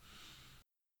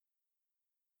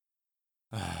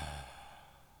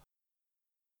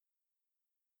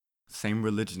Same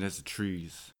religion as the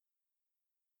trees,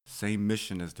 same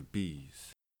mission as the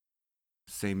bees,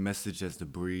 same message as the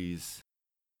breeze,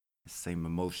 same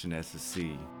emotion as the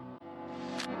sea.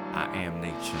 I am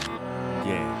nature,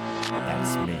 yeah,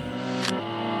 that's me.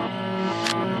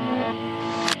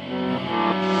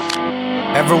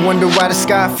 Ever wonder why the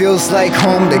sky feels like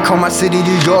home? They call my city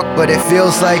New York, but it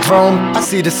feels like Rome. I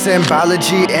see the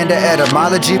symbology and the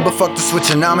etymology, but fuck the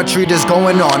switchonometry that's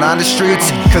going on the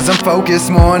streets. Cause I'm focused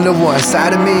more on the one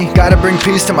side of me. Gotta bring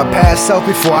peace to my past self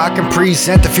before I can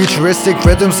present the futuristic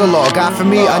rhythms the law got for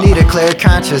me. I need a clear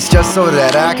conscience just so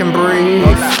that I can breathe.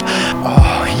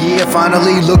 Oh yeah,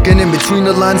 finally looking in between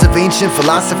the lines of ancient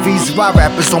philosophies. Why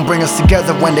rappers don't bring us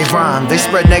together when they rhyme? They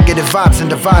spread negative vibes and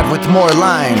divide with more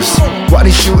lines. Why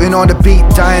they shooting on the beat,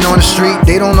 dying on the street?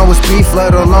 They don't know it's beef,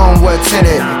 let alone what's in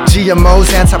it.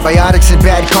 GMOs, antibiotics, and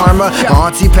bad karma. My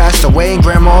auntie passed away and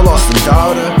grandma lost a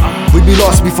daughter. We'd be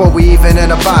lost before we even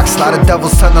in a box. Lot of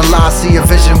devils telling lies, see a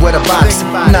vision with a box.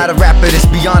 I'm not a rapper, it's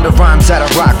beyond the rhymes that I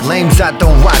rock. Lames I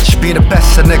don't watch, be the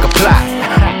best a nigga plot.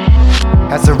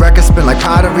 As the record spin like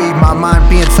pottery, my mind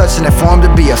being touched and informed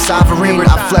to be a sovereign.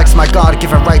 I flex my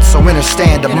God-given rights, so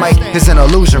understand the mic is an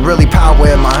illusion, really power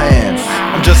in my hands.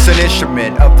 I'm just an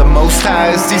instrument of the Most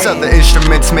High's. These other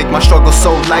instruments make my struggle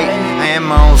so light. I am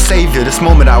my own savior, this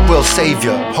moment I will save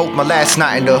you. Hope my last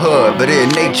night in the hood, but in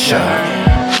nature.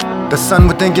 The sun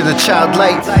within gives a child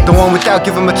light. The one without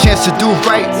give him a chance to do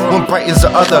right. One brightens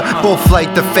the other, both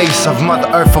light the face of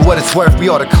Mother Earth. For what it's worth, we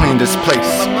ought to clean this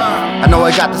place. I know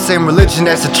I got the same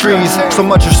religion as the trees. So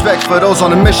much respect for those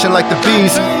on a mission like the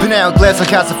bees. Pin out glass on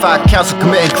calcified council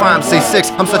committing crimes. Say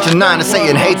 6, I'm such a 9 and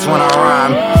Satan hates when I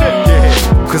rhyme.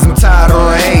 Cause I'm tired of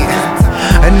hate,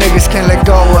 and niggas can't let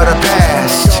go of the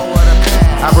past.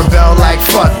 I rebel like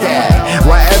fuck that.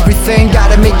 Why everything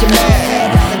gotta make you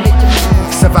mad?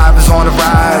 Survivors on the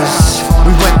rise.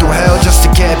 We went through hell just to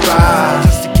get by.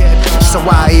 So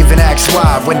why even ask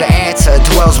why when the answer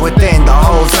dwells within the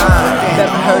whole time?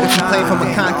 Never heard if you play from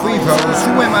a concrete road.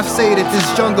 Who am I to say that this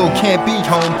jungle can't be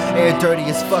home? Air dirty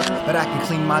as fuck, but I can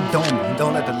clean my dome. And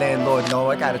don't let the landlord know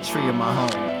I got a tree in my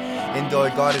home. Indoor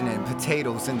gardening,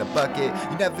 potatoes in the bucket.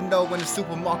 You never know when the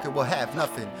supermarket will have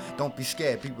nothing. Don't be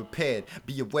scared, be prepared,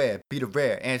 be aware, be the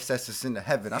rare ancestors in the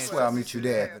heaven. I swear I'll meet you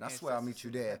there. I swear I'll meet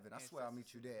you there. I swear I'll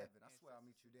meet you there.